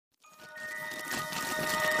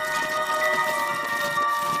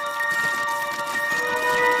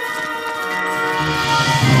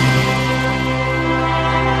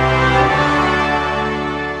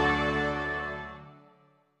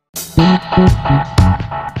Hello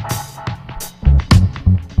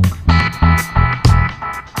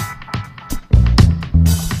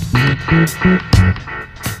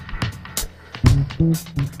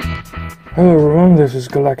everyone, this is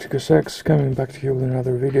Galacticus X coming back to you with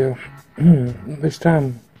another video. This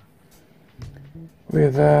time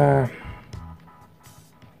with a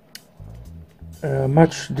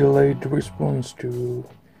much delayed response to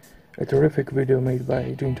a terrific video made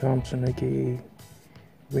by Thompson, aka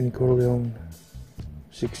Vinny Corleone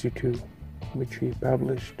 62, which he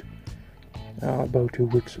published about 2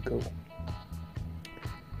 weeks ago.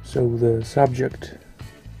 So the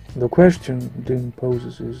question Dean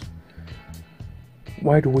poses is,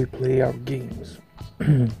 why do we play our games?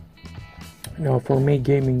 Now, for me,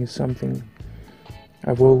 gaming is something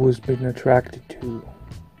I've always been attracted to,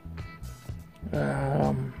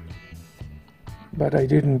 but I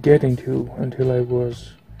didn't get into until I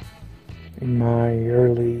was in my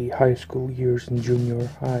early high school years in junior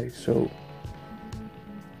high. So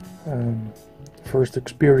first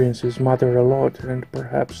experiences matter a lot, and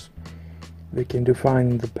perhaps they can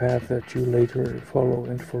define the path that you later follow.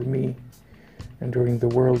 And for me, entering the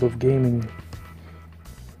world of gaming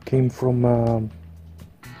came from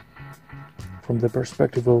the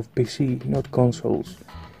perspective of PC, not consoles,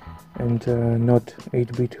 and not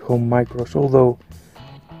 8-bit home micros, although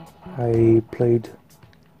I played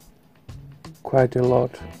quite a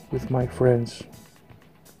lot with my friends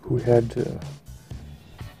who had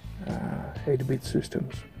 8-bit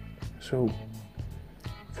systems. So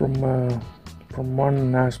from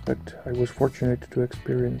one aspect, I was fortunate to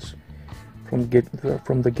experience from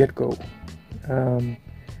the get-go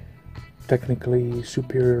technically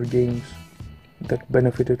superior games that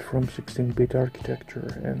benefited from 16-bit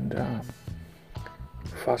architecture and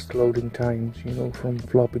fast loading times, from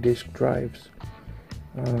floppy disk drives.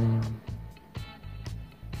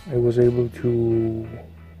 I was able to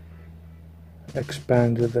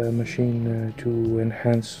expand the machine to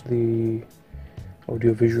enhance the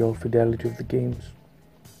audiovisual fidelity of the games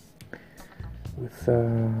with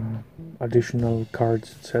additional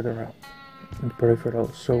cards, etc., and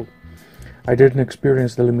peripherals. So I didn't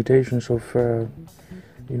experience the limitations of very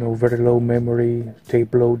low memory,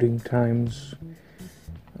 tape loading times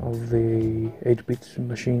of the 8-bit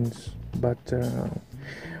machines, but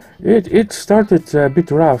it started a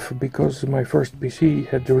bit rough because my first PC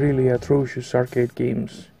had really atrocious arcade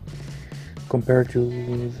games compared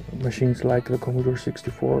to machines like the Commodore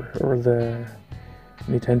 64 or the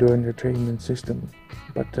Nintendo Entertainment System.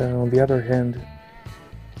 But on the other hand,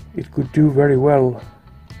 it could do very well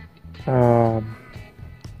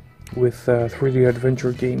with 3D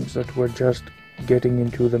adventure games that were just getting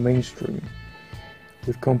into the mainstream,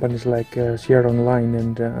 with companies like Sierra Online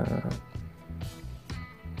and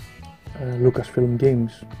Lucasfilm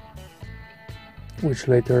Games, which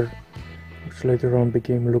later on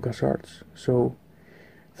became LucasArts. So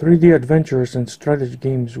 3D adventures and strategy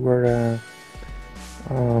games were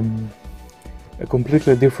a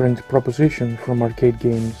completely different proposition from arcade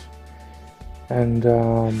games, and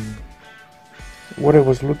what I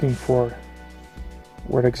was looking for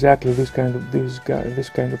were exactly this kind of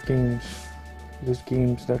games, these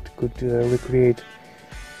games that could recreate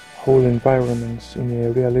whole environments in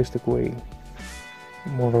a realistic way,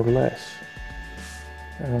 more or less,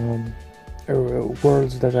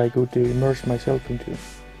 worlds that I could immerse myself into.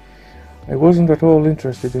 I wasn't at all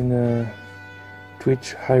interested in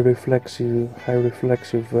Twitch high reflexive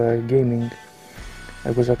gaming.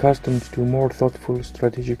 I was accustomed to more thoughtful,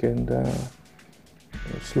 strategic and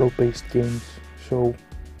slow-paced games. So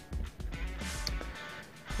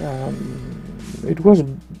it was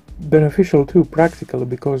beneficial too, practically,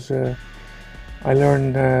 because I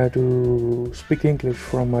learned to speak English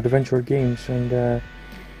from adventure games, and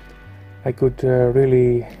I could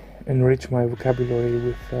really enrich my vocabulary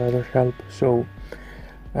with their help. So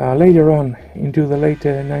later on, into the late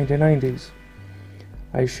 1990s,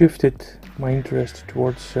 I shifted my interest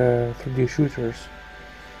towards 3D shooters.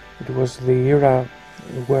 It was the era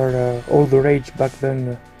where all the rage back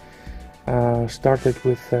then started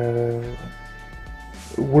with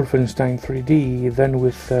Wolfenstein 3D, then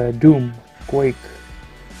with Doom, Quake,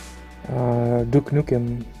 Duke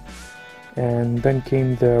Nukem, and then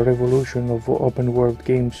came the revolution of open world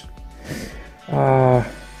games. Not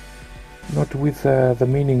with the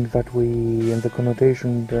meaning that we and the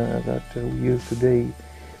connotation that we use today.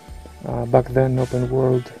 Back then, open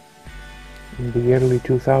world in the early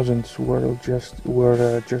 2000s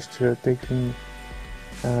were just taking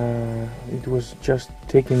it was just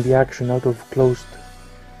taking the action out of closed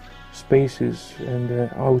spaces and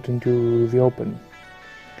out into the open.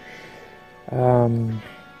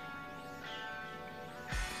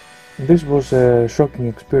 This was a shocking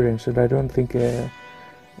experience, and I don't think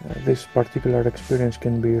this particular experience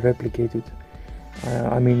can be replicated.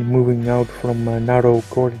 I mean, moving out from narrow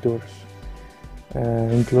corridors,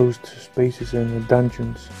 enclosed spaces and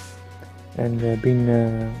dungeons, and being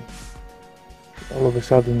all of a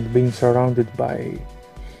sudden being surrounded by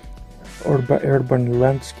urban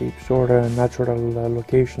landscapes or natural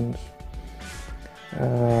locations.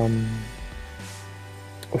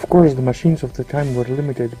 Of course, the machines of the time were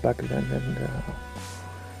limited back then, and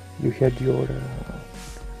you had your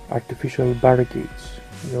artificial barricades,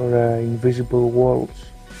 your invisible walls,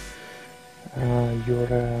 your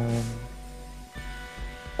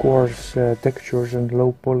coarse textures and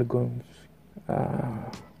low polygons.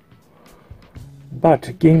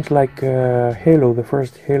 But games like Halo, the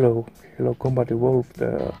first Halo Combat Evolved,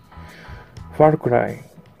 Far Cry,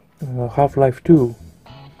 Half-Life 2,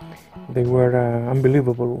 they were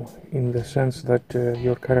unbelievable in the sense that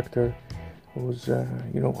your character was,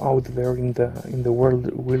 out there in the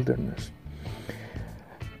wilderness.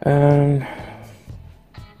 And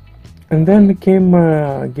then came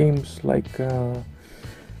games like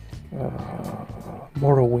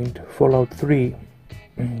Morrowind, Fallout 3.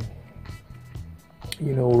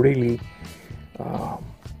 Really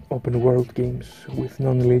open world games with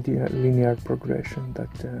non-linear progression that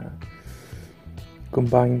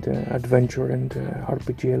combined adventure and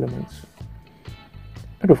RPG elements,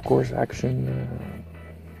 and of course action,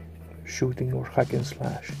 shooting or hack and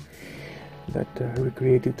slash that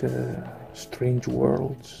recreated strange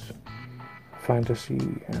worlds, fantasy.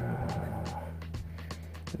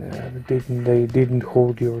 They didn't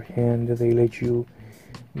hold your hand. They let you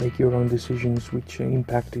make your own decisions, which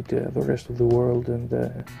impacted the rest of the world and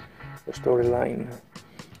the storyline,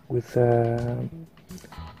 with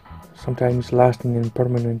sometimes lasting and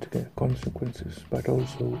permanent consequences, but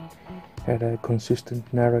also had a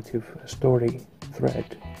consistent narrative, story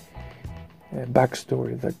thread, a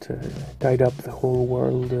backstory that tied up the whole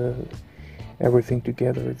world, everything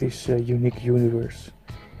together, this unique universe,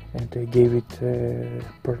 and gave it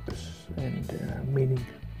purpose and meaning.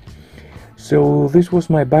 So this was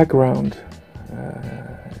my background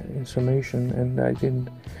in summation, and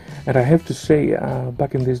I have to say,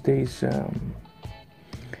 back in these days,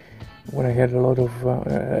 when I had a lot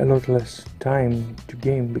less time to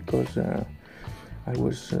game, because I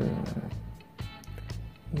was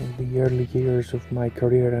in the early years of my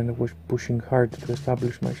career and I was pushing hard to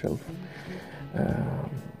establish myself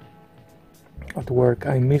at work.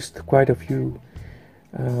 I missed quite a few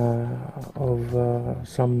of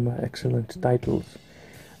some excellent titles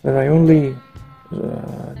that I only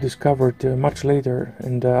discovered much later,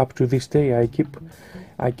 and up to this day I keep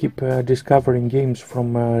discovering games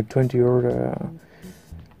from 20 or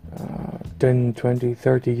 10, 20,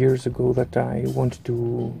 30 years ago that I want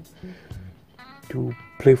to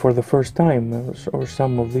play for the first time, or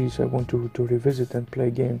some of these I want to revisit and play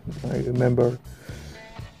again. I remember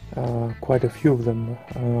quite a few of them.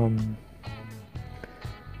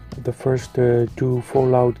 The first two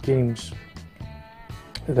Fallout games,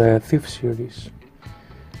 the Thief series,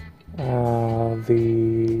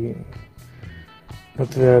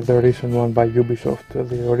 not the recent one by Ubisoft,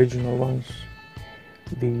 the original ones,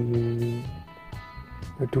 the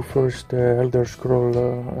two first Elder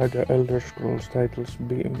Scrolls titles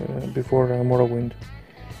before Morrowind,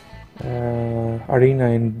 Arena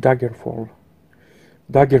and Daggerfall,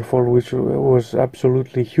 which was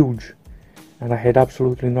absolutely huge, and I had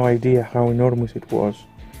absolutely no idea how enormous it was.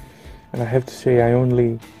 And I have to say, I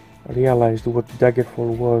only realized what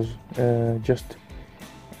Daggerfall was just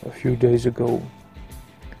a few days ago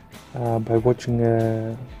by watching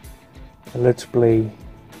a Let's Play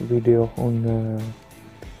video on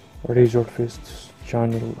Razorfist's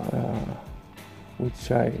channel,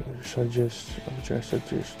 which I suggest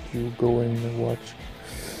you go and watch.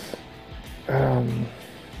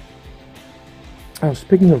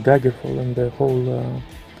 Speaking of Daggerfall and the whole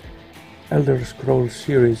Elder Scrolls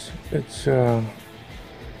series, it's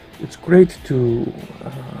great to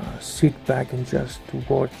sit back and just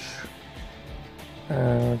watch,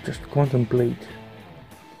 just contemplate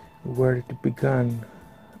where it began,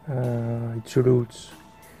 its roots,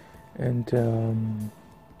 and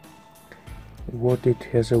what it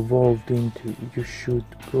has evolved into. You should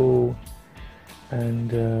go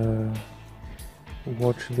and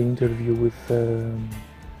watch the interview with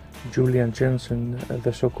Julian Jensen,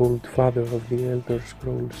 the so-called father of the Elder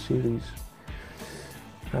Scrolls series.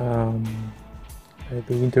 The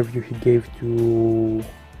interview he gave to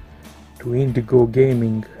Indigo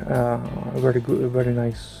Gaming, a very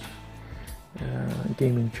nice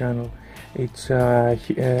gaming channel, It's a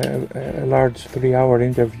large 3-hour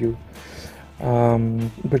interview,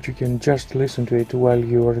 but you can just listen to it while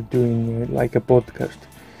you're doing like a podcast,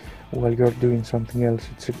 while you're doing something else.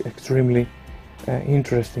 It's extremely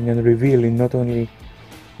interesting and revealing, not only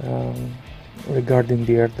regarding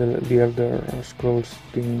the Elder Scrolls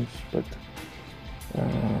games, but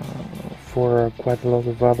for quite a lot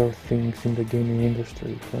of other things in the gaming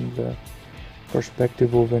industry from the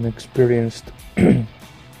perspective of an experienced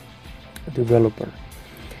developer.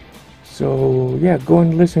 So yeah, go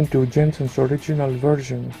and listen to Jensen's original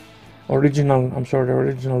vision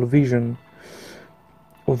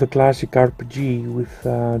of the classic RPG with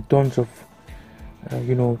tons of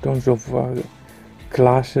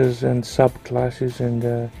classes and subclasses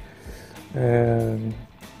and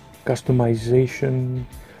customization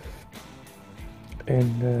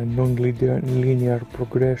and non-linear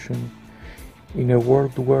progression in a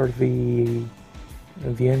world where the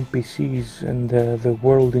NPCs and the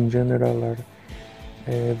world in general are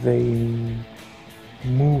they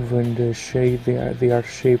move and shape. They are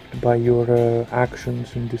shaped by your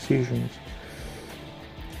actions and decisions.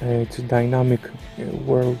 It's a dynamic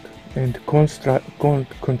world, and contrast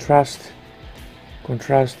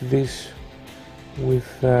this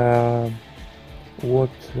with what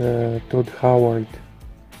Todd Howard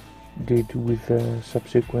did with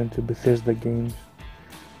subsequent Bethesda games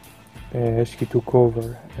as he took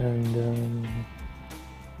over and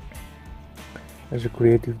as a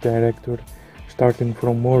creative director, starting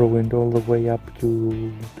from Morrowind all the way up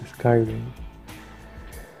to Skyrim,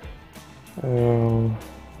 and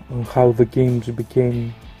how the games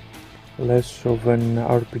became less of an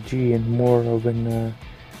RPG and more of an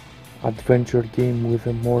adventure game with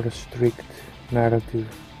a more strict narrative,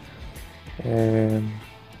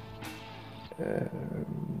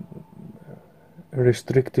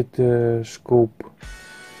 restricted scope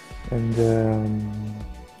and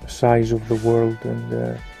size of the world, and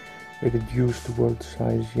a reduced world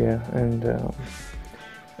size, and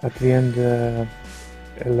at the end a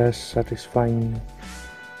less satisfying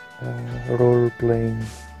role-playing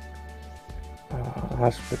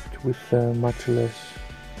aspect with much less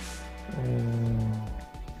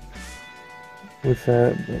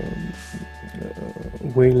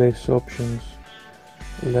way less options,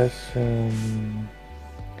 less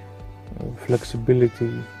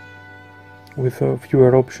flexibility, with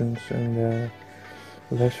fewer options and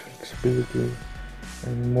less flexibility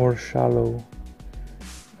and more shallow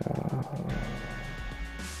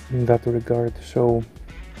in that regard. So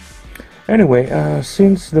anyway,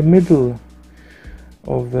 since the middle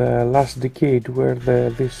of the last decade, where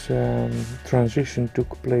this transition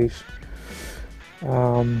took place,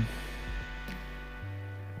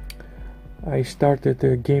 I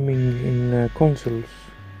started gaming in consoles.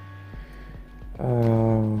 I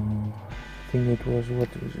think it was,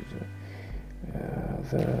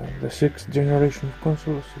 the 6th generation of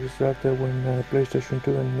consoles. Is that when PlayStation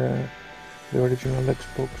 2 and the original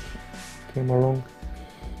Xbox came along?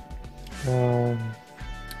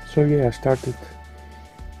 So yeah, I started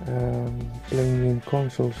playing in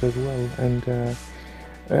consoles as well, and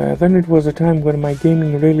then it was a time when my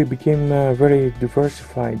gaming really became very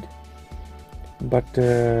diversified, but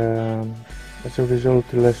as a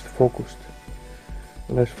result less focused.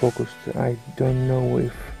 I don't know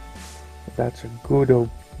if that's a good or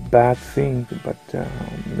bad thing, but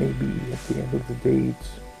maybe at the end of the day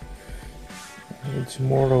it's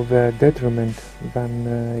more of a detriment than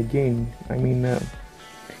a gain. I mean,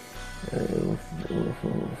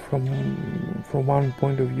 from one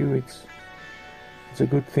point of view, it's a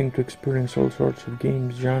good thing to experience all sorts of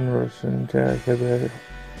games, genres, and have a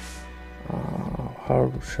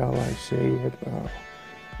how shall I say,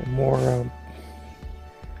 a more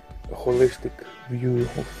holistic view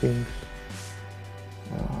of things,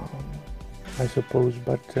 I suppose.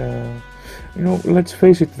 But let's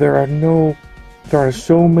face it, there are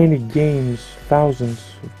so many games,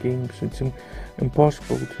 thousands of games. It's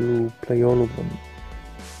impossible to play all of them,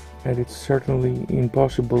 and it's certainly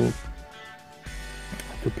impossible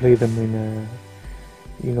to play them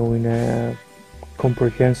in a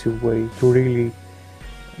comprehensive way, to really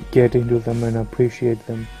get into them and appreciate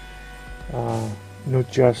them, not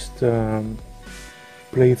just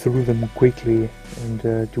play through them quickly and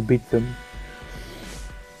to beat them.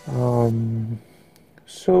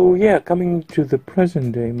 So yeah, coming to the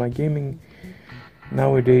present day, my gaming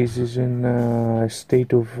nowadays is in a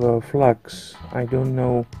state of flux. I don't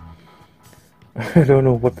know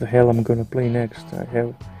what the hell I'm gonna play next. I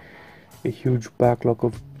have a huge backlog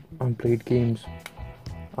of unplayed games.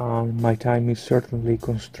 My time is certainly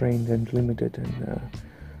constrained and limited, and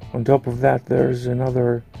on top of that, there's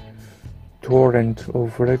another torrent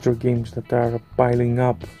of retro games that are piling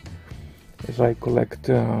up as I collect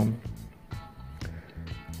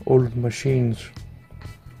old machines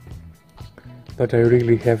that I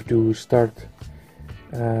really have to start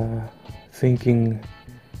thinking,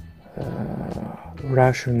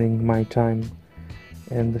 rationing my time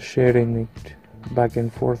and sharing it back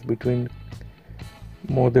and forth between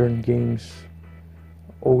modern games,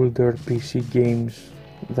 older PC games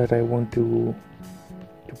that I want to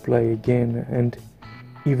play again, and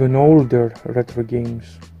even older retro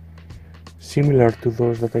games similar to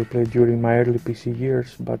those that I played during my early PC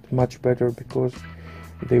years, but much better because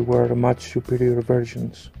they were much superior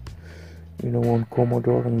versions, on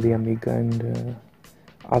Commodore and the Amiga and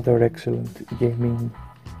other excellent gaming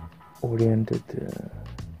oriented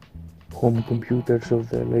home computers of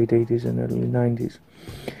the late 80s and early 90s.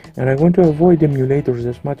 And I want to avoid emulators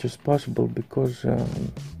as much as possible because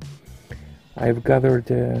I've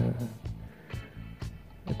gathered a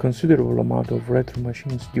considerable amount of retro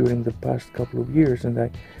machines during the past couple of years, and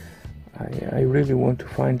I really want to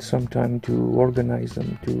find some time to organize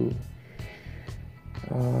them, to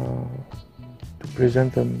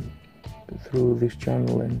present them through this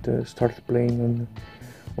channel and start playing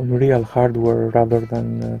on real hardware rather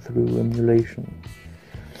than through emulation.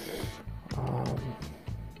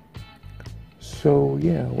 So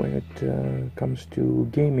yeah, when it comes to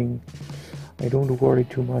gaming, I don't worry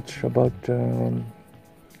too much about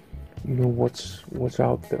what's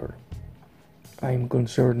out there. I'm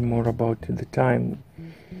concerned more about the time.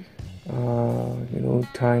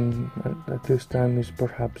 Time at this time is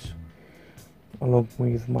perhaps, along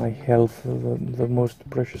with my health, the most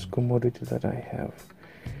precious commodity that I have.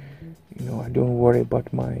 I don't worry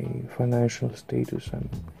about my financial status. I'm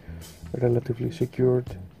relatively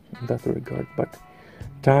secured in that regard. But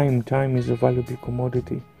time is a valuable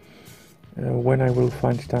commodity. When I will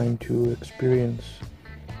find time to experience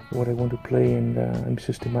what I want to play, and I'm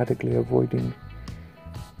systematically avoiding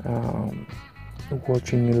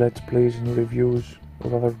watching let's plays and reviews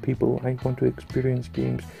of other people. I want to experience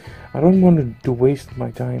games. I don't want to waste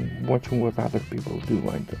my time watching what other people do.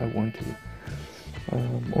 I want to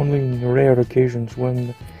only in rare occasions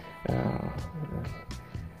when a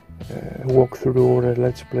walkthrough or a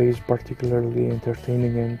let's play is particularly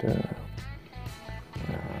entertaining and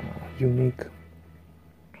unique.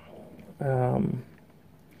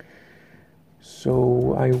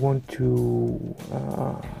 So I want to,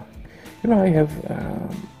 I have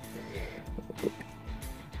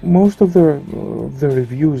most of the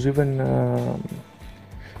reviews, even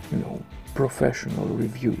professional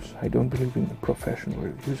reviews. I don't believe in professional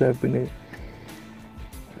reviews. I've been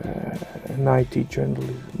an IT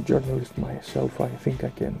journalist myself. I think I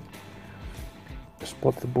can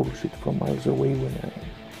spot the bullshit from miles away when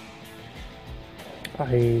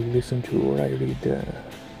I listen to or I read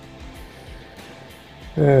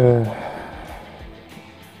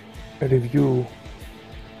a review,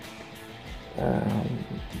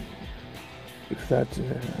 if that's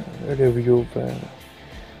a review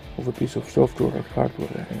of a piece of software or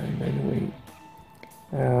hardware. And anyway,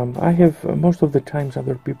 I have most of the times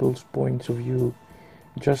other people's points of view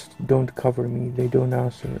just don't cover me. They don't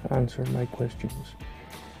answer my questions,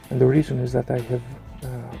 and the reason is that I have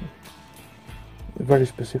very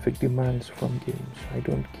specific demands from games. I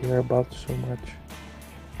don't care so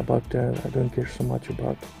much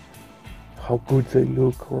about how good they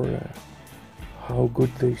look or how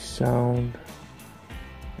good they sound,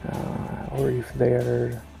 or if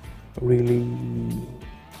they're really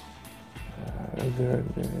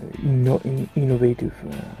innovative.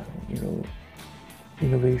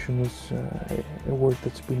 Innovation is a word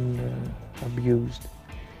that's been abused.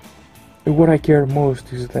 What I care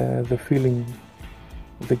most is the feeling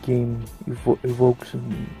the game evokes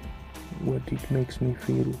and what it makes me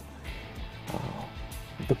feel,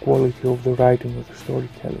 the quality of the writing, of the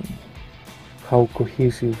storytelling, how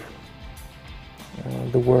cohesive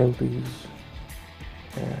the world is,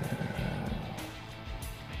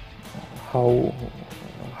 how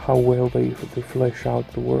well they flesh out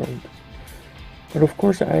the world. But of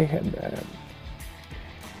course I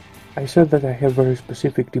said that I have very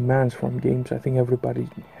specific demands from games. I think everybody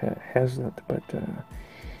has that, but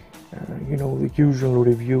the usual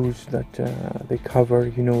reviews that they cover,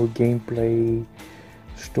 gameplay,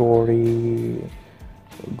 story,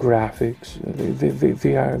 graphics.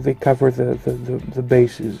 They cover the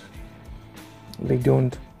bases. They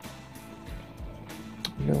don't.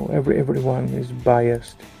 Everyone is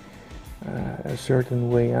biased a certain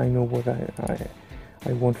way. I know what I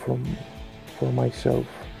want for myself,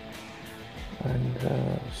 and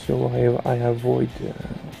so I avoid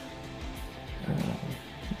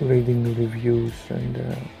reading reviews, and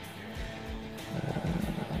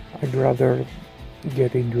I'd rather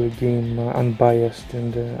get into a game unbiased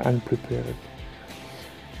and unprepared.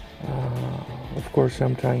 Of course,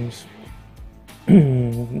 sometimes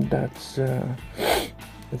that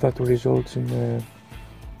results in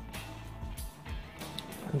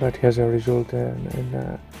that has a result in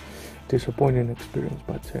a disappointing experience.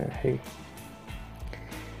 But hey,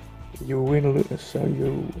 you win some,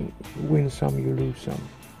 you lose some.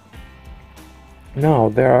 Now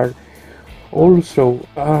there are also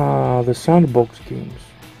the sandbox games,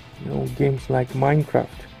 games like Minecraft,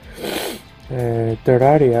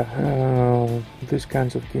 Terraria, these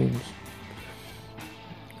kinds of games.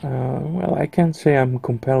 Well, I can't say I'm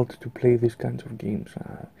compelled to play these kinds of games.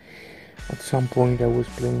 At some point I was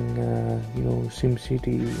playing,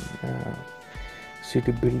 SimCity,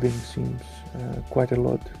 city building sims, quite a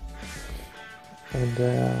lot. And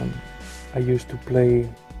I used to play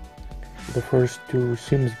the first two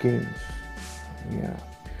Sims games, yeah.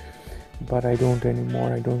 But I don't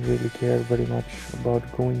anymore. I don't really care very much about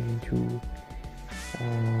going into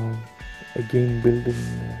a game building,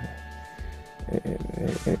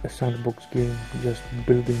 a sandbox game, just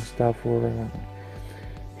building stuff or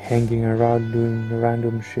hanging around doing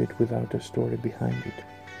random shit without a story behind it,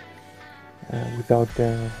 without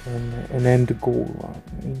an end goal.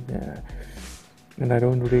 And I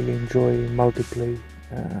don't really enjoy multiplayer.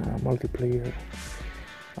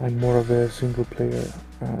 I'm more of a single player,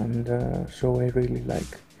 and so I really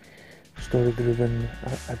like story-driven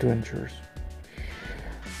adventures.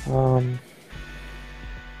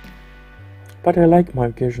 But I like my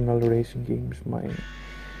occasional racing games. My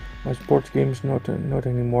sports games not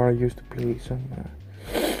anymore. I used to play some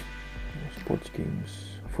sports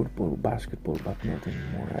games, football, basketball, but not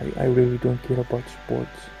anymore. I really don't care about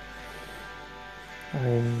sports.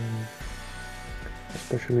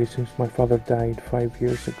 Especially since my father died 5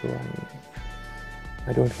 years ago,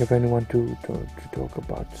 I don't have anyone to talk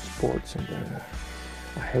about sports, and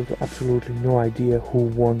I have absolutely no idea who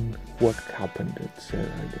won, what happened.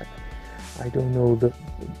 I don't know the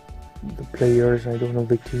players, I don't know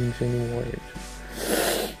the teams anymore.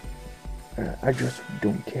 I just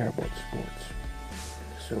don't care about sports.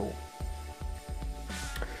 So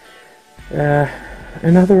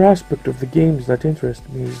another aspect of the games that interests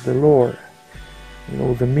me is the lore,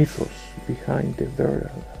 the mythos behind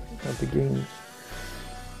the games.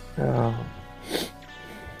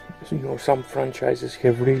 So, some franchises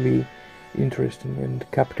have really interesting and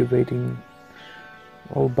captivating,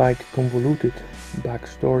 albeit convoluted,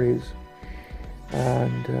 backstories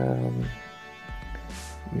and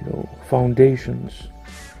foundations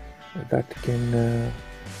that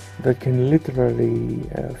can literally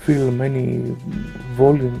fill many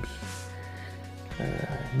volumes.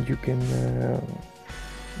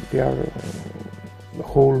 There are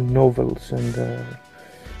whole novels and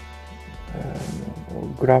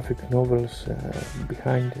graphic novels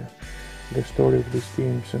behind the story of these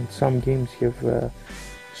games, and some games have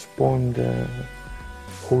spawned a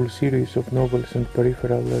whole series of novels and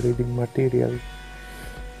peripheral reading material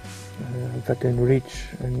that enrich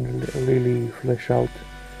and really flesh out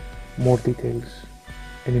more details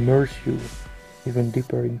and immerse you even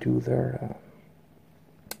deeper into their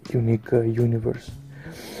unique universe.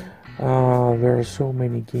 There are so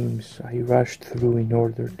many games I rushed through in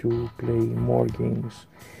order to play more games,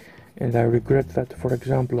 and I regret that. For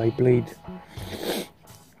example, I played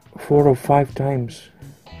 4 or 5 times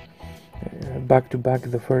back to back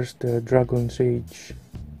the first Dragon's Age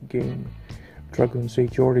game, Dragon's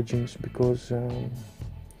Age Origins, because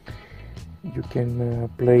you can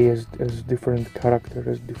play as different characters,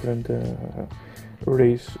 as different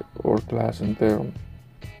race or class, and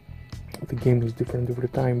the game is different every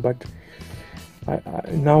time. But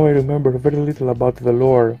now I remember very little about the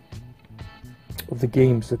lore of the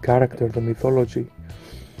games, the character, the mythology.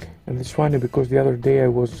 And it's funny because the other day I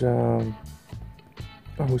was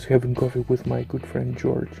having coffee with my good friend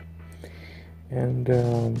George, and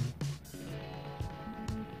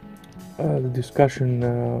the discussion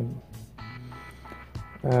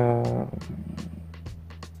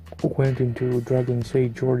went into Dragon's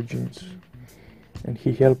Age Origins, and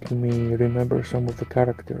he helped me remember some of the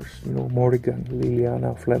characters, Morrigan,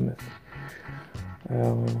 Liliana, Flemeth.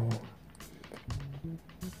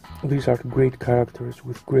 These are great characters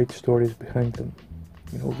with great stories behind them.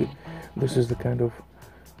 This is the kind of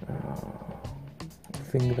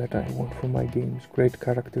thing that I want from my games: great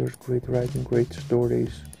characters, great writing, great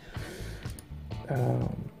stories,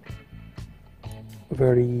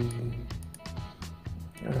 very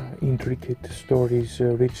intricate stories,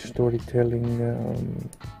 rich storytelling,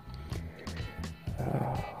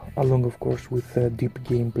 along of course with deep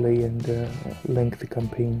gameplay and lengthy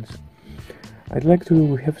campaigns. I'd like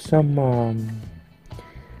to have some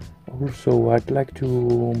also I'd like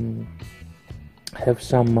to have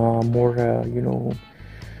some more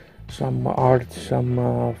some art,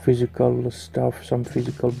 some physical stuff, some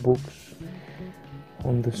physical books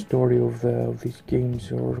on the story of these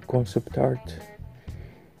games, or concept art,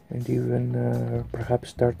 and even perhaps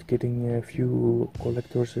start getting a few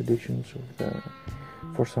collector's editions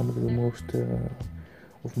for some of the most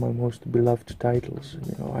of my most beloved titles.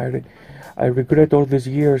 I regret all these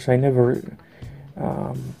years I never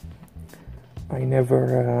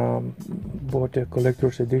bought a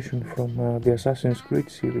collector's edition from the Assassin's Creed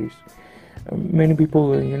series. Many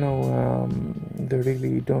people, they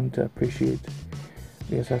really don't appreciate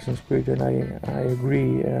the Assassin's Creed, and I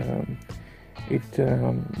agree.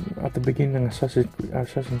 At the beginning,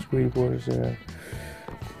 Assassin's Creed was,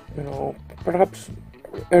 perhaps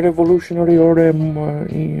a revolutionary or a more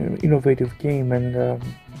innovative game, and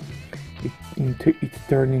it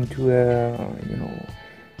turned into a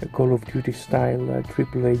Call of Duty style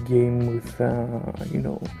AAA game with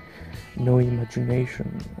no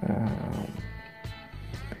imagination,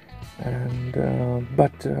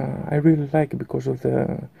 but I really like it because of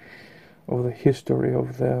the history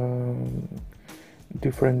of the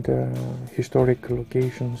different historic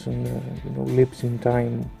locations and leaps in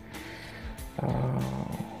time,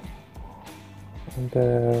 and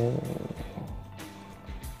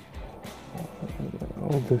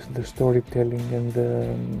all the storytelling and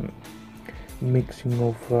the mixing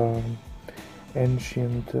of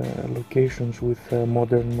ancient locations with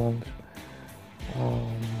modern ones.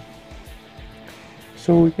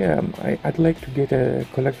 So yeah, I'd like to get a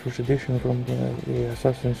collector's edition from the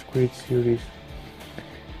Assassin's Creed series.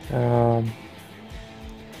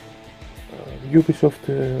 Ubisoft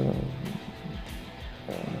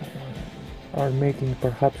are making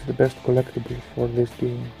perhaps the best collectibles for this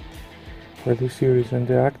game, for this series, and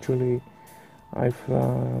actually I've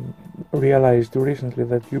realized recently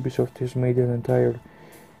that Ubisoft has made an entire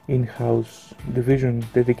in-house division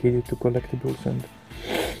dedicated to collectibles and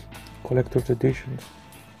collector's editions.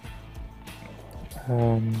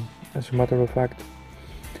 As a matter of fact,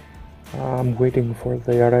 I'm waiting for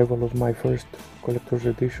the arrival of my first collector's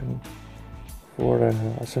edition for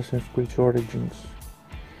Assassin's Creed Origins,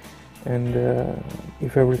 and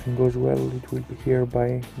if everything goes well, it will be here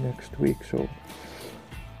by next week, so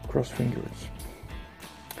cross fingers.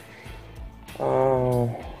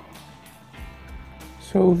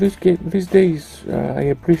 So these days I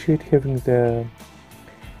appreciate having the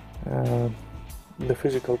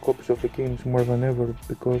physical copies of the games more than ever,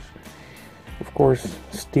 because of course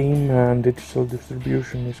Steam and digital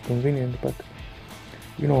distribution is convenient, but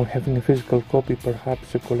having a physical copy,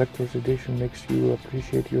 perhaps a collector's edition, makes you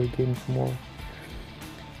appreciate your games more.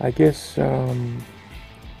 I guess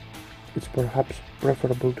it's perhaps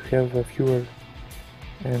preferable to have fewer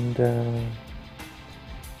and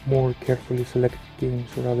more carefully selected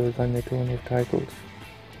games rather than a ton of titles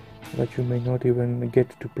that you may not even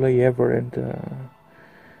get to play ever, and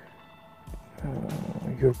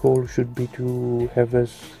your goal should be to have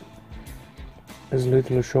as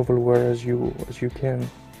little shovelware as you can,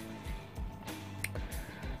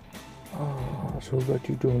 so that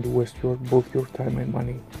you don't waste both your time and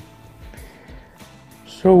money.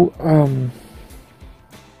 So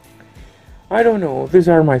I don't know, these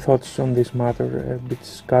are my thoughts on this matter, a bit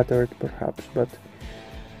scattered perhaps, but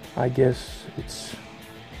I guess it's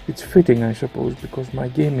fitting, I suppose, because my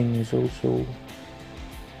gaming is also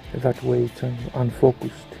that way. It's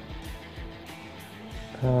unfocused.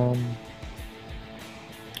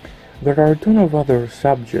 There are a ton of other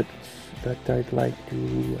subjects that I'd like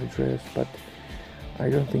to address, but I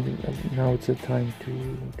don't think now it's the time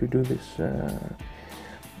to do this.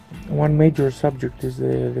 One major subject is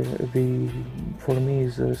for me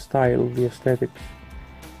is the style, the aesthetics,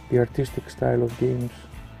 the artistic style of games.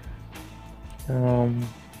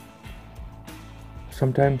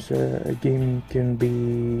 Sometimes a game can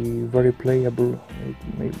be very playable,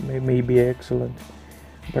 it may be excellent,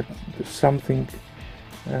 but something,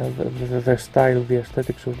 the style, the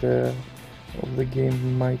aesthetics of the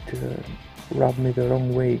game might rub me the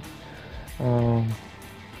wrong way.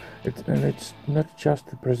 It's not just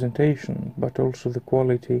the presentation, but also the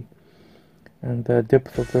quality and the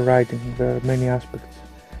depth of the writing. There are many aspects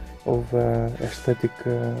of aesthetic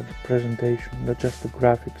presentation, not just the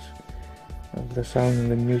graphics, the sound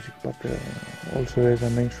and the music, but also, as I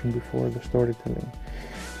mentioned before, the storytelling.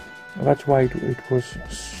 That's why it was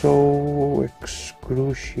so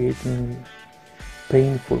excruciatingly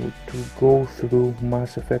painful to go through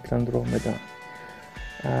Mass Effect Andromeda.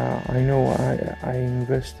 I know I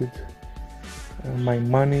invested my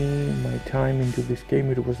money, my time into this game.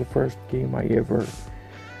 It was the first game I ever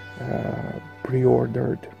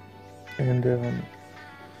pre-ordered, and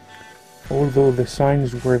although the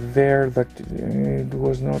signs were there that it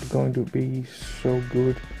was not going to be so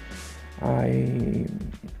good, I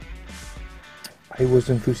was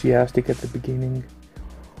enthusiastic at the beginning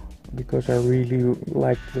because I really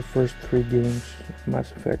liked the first 3 games of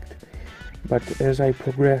Mass Effect. But as I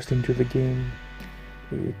progressed into the game,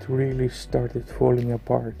 it really started falling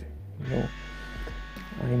apart, you know.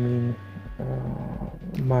 I mean,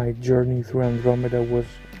 my journey through Andromeda was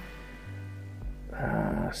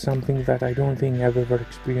something that I don't think I've ever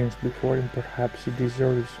experienced before, and perhaps it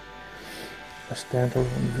deserves a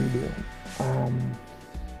standalone video.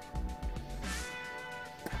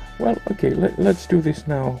 Well, okay, let's do this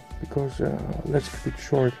now, because let's keep it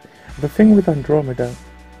short. The thing with Andromeda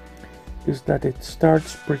is that it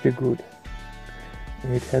starts pretty good.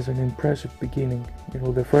 It has an impressive beginning. You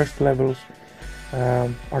know, the first levels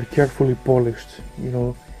are carefully polished. You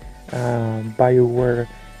know, BioWare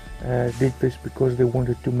did this because they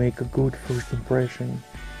wanted to make a good first impression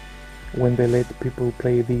when they let people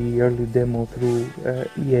play the early demo through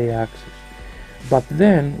EA Access. But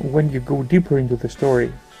then, when you go deeper into the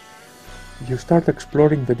story, you start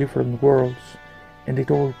exploring the different worlds, and it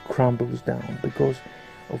all crumbles down because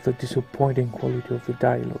of the disappointing quality of the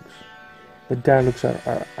dialogues. The dialogues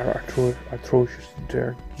are atrocious,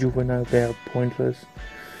 they're juvenile, they're pointless.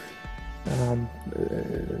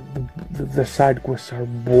 The side quests are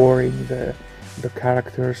boring, the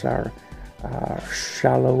characters are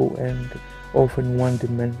shallow and often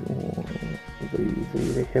one-dimensional.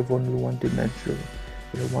 They have only one dimension.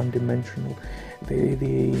 They're one-dimensional.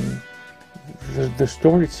 The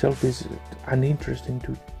story itself is uninteresting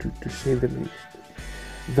to say the least.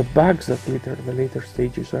 The bugs that litter the later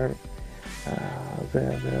stages are the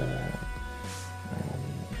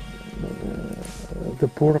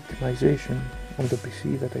poor optimization on the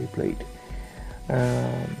PC that I played.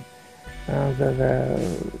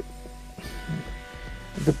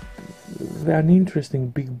 The uninteresting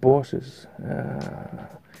big bosses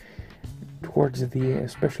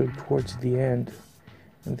especially towards the end,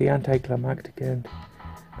 the anticlimactic end,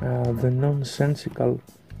 the nonsensical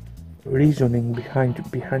reasoning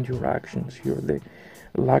behind your actions here, the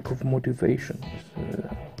lack of motivation is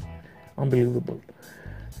unbelievable.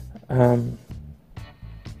 And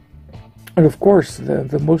of course,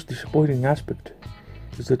 the most disappointing aspect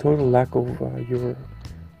is the total lack of your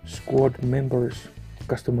squad members'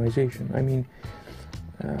 customization. I mean,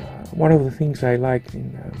 one of the things I liked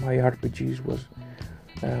in my RPGs was,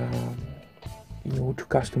 you know, to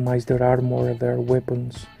customize their armor, their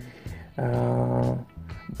weapons.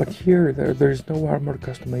 But here, there's no armor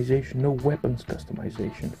customization, no weapons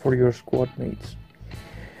customization for your squad mates.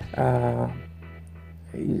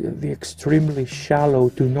 The extremely shallow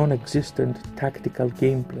to non-existent tactical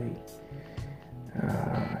gameplay.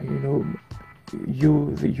 You know,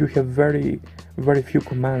 you have very few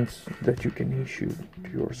commands that you can issue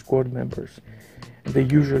to your squad members. They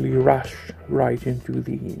usually rush right into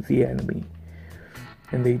the enemy,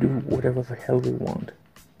 and they do whatever the hell they want.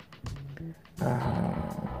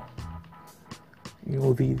 You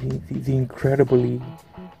know, the incredibly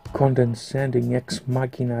condescending ex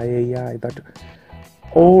machina AI that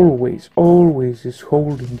always is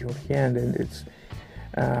holding your hand, and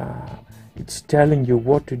it's telling you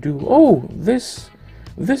what to do. Oh, this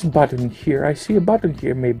button here, I see a button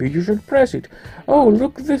here, maybe you should press it. Oh,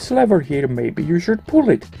 look, this lever here, maybe you should pull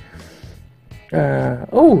it.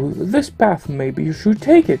 Oh, this path, maybe you should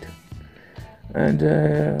take it. And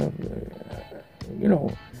you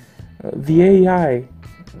know, the AI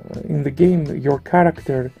in the game, your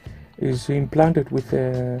character is implanted with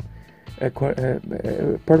a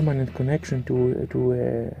permanent connection to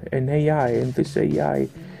an AI, and this AI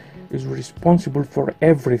is responsible for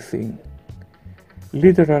everything,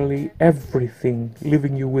 literally everything,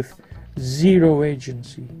 leaving you with zero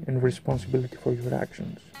agency and responsibility for your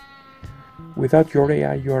actions. Without your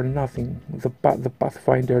AI, you are nothing. The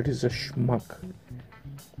Pathfinder is a schmuck.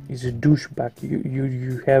 Is a douchebag.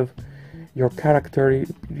 You have your character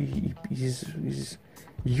is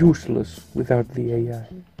useless without the AI.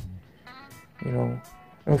 You know,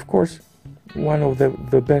 and of course, one of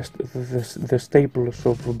the best, the staples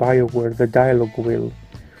of BioWare, the dialogue wheel,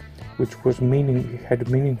 which had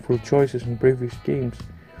meaningful choices in previous games.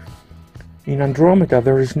 In Andromeda,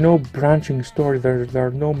 there is no branching story. There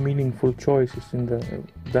are no meaningful choices in the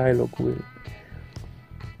dialogue wheel.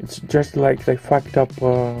 It's just like they fucked up,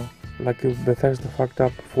 like Bethesda fucked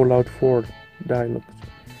up Fallout 4 dialogues.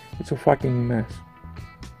 It's a fucking mess.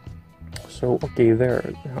 So okay,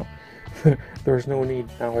 there, you know, there's no need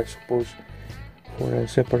now, I suppose, for a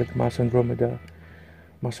separate Mass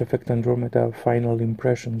Effect Andromeda final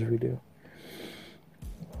impressions video.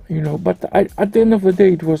 You know, but at the end of the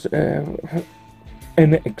day, it was an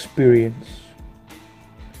experience.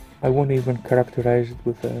 I won't even characterize it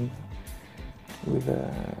with you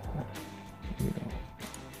know,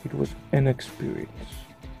 it was an experience,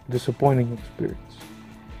 disappointing experience,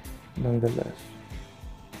 nonetheless.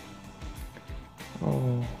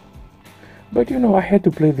 But you know, I had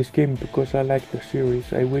to play this game because I like the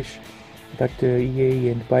series. I wish that EA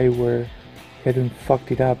and BioWare hadn't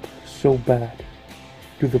fucked it up so bad,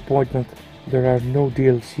 to the point that there are no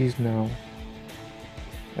DLCs now,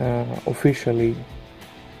 officially,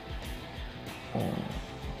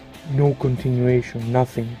 no continuation,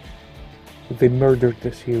 nothing. They murdered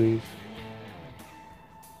the series,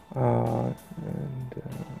 and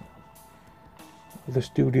the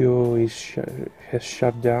studio is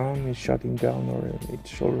shutting down, or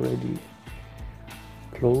it's already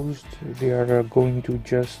closed. They are going to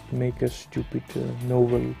just make a stupid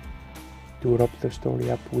novel to wrap the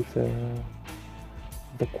story up with the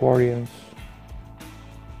Quarians,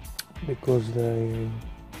 because they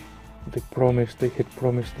had promised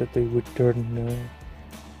that they would turn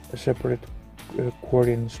a separate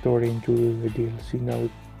Quarian story into the DLC. Now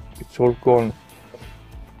it's all gone.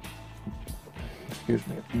 Excuse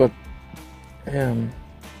me, but and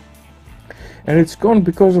it's gone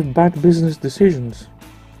because of bad business decisions.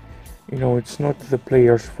 You know, it's not the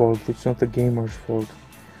player's fault, it's not the gamer's fault,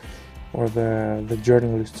 or the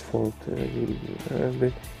journalist's fault.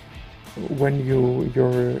 When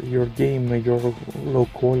your game, your low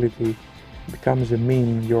quality becomes a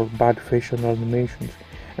meme, your bad facial animations,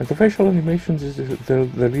 and the facial animations is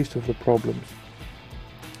the least of the problems.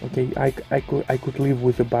 Okay, I could live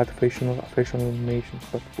with the bad facial animations,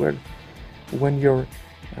 but when your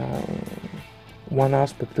one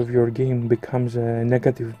aspect of your game becomes a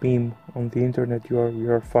negative meme on the internet,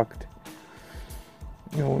 you're fucked.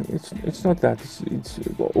 You know, it's not that. It's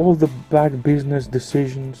all the bad business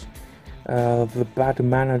decisions, the bad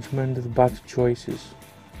management, the bad choices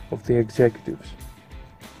of the executives.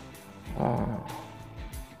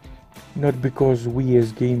 Not because we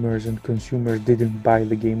as gamers and consumers didn't buy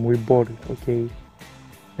the game. We bought it, okay,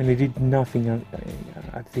 and it did nothing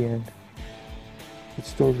at the end.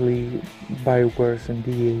 It's totally BioWare's and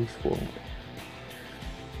EA's fault,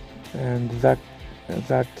 and that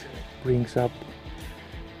brings up.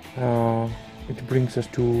 It brings us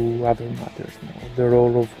to other matters now. The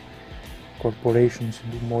role of corporations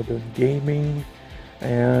in modern gaming,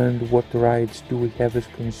 and what rights do we have as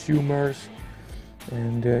consumers,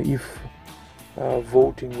 and if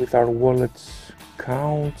voting with our wallets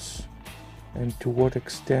counts, and to what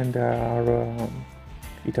extent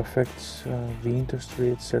it affects the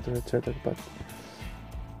industry, etc., etc. But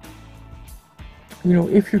you know,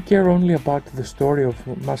 if you care only about the story of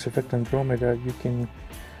Mass Effect Andromeda, you can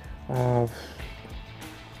and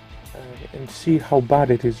see how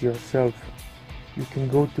bad it is yourself. You can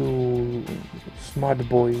go to Smart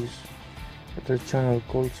Boys, there's a channel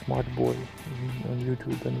called Smart Boy on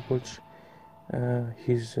YouTube, and watch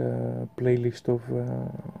his playlist of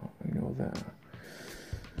you know,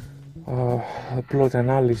 the plot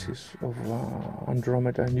analysis of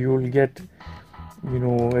Andromeda, and you will get, you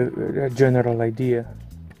know, a general idea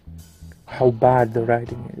how bad the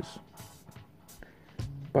writing is.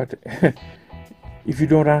 But if you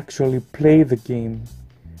don't actually play the game,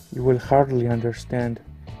 you will hardly understand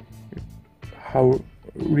how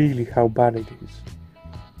bad it is,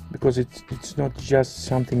 because it's not just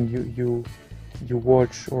something you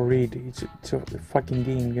watch or read. It's a fucking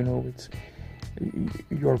game, you know.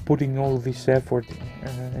 You're putting all this effort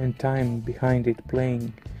and time behind it,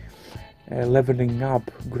 playing, leveling up,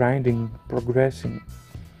 grinding, progressing,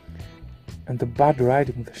 and the bad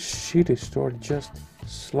writing, the shitty story just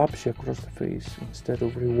slaps you across the face instead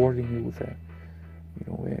of rewarding you with a, you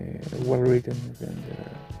know, a well-written and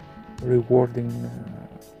rewarding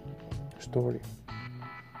story.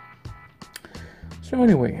 So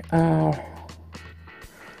anyway, you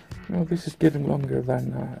know, this is getting longer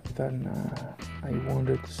than I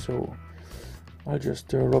wanted, so I'll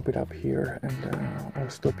just wrap it up here, and I'll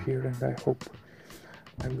stop here, and I hope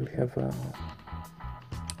I will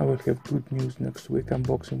have good news next week,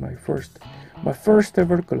 unboxing my first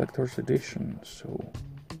ever collector's edition. So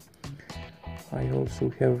I also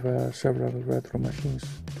have several retro machines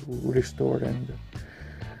to restore and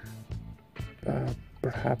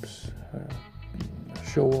perhaps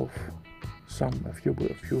show off a few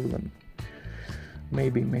of them.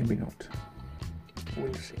 Maybe not.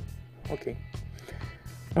 We'll see. Okay.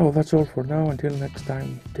 Oh, that's all for now. Until next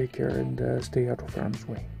time, take care and stay out of harm's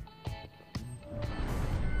way.